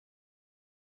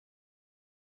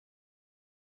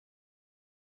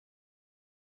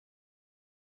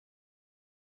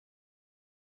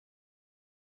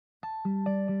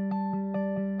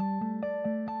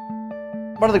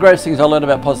One of the greatest things I learned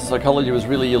about positive psychology was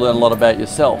really you learn a lot about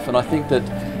yourself, and I think that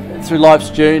through life's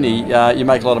journey you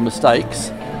make a lot of mistakes,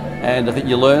 and I think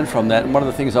you learn from that. And one of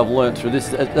the things I've learned through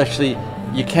this, actually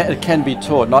it can be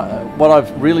taught. What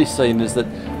I've really seen is that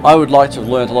I would like to have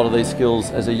learned a lot of these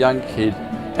skills as a young kid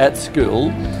at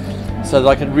school, so that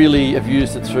I could really have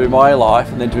used it through my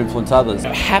life and then to influence others.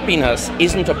 Happiness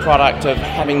isn't a product of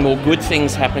having more good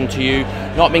things happen to you,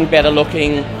 not being better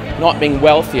looking, not being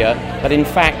wealthier, but in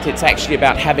fact it's actually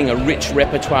about having a rich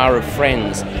repertoire of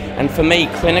friends. And for me,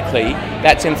 clinically,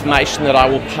 that's information that I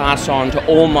will pass on to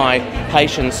all my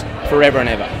patients forever and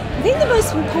ever. I think the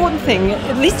most important thing,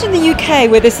 at least in the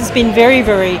UK where this has been very,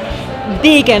 very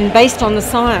big and based on the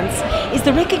science, is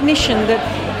the recognition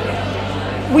that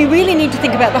we really need to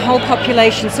think about the whole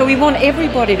population. So we want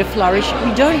everybody to flourish.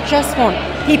 We don't just want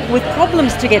people with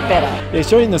problems to get better. Yeah,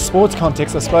 so in the sports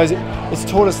context, I suppose it's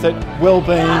taught us that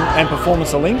well-being and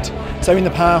performance are linked. So in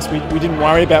the past, we didn't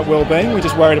worry about well-being, we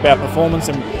just worried about performance,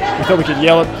 and we thought we could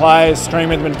yell at players,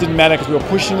 scream at them, and it didn't matter because we were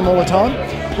pushing them all the time.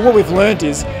 But what we've learned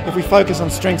is if we focus on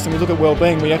strengths and we look at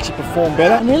well-being, we actually perform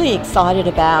better. I'm really excited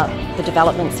about the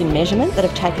developments in measurement that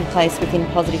have taken place within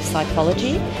positive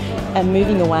psychology, and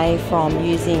moving away from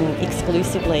using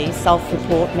exclusively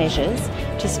self-report measures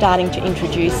to starting to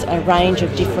introduce a range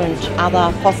of different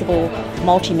other possible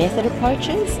multi-method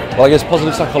approaches. Well, I guess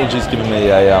positive psychology has given me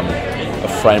a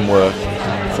framework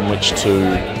from which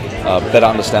to better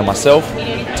understand myself,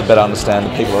 to better understand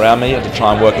the people around me, and to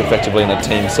try and work effectively in a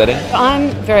team setting. I'm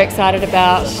very excited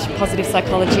about positive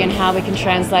psychology and how we can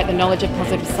translate the knowledge of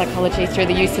positive psychology through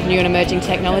the use of new and emerging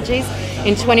technologies.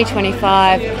 In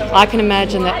 2025, I can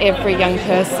imagine that every young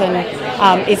person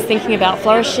is thinking about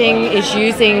flourishing, is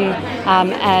using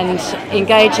and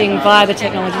engaging via the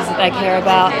technologies that they care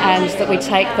about, and that we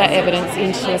take that evidence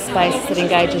into a space that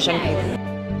engages young people.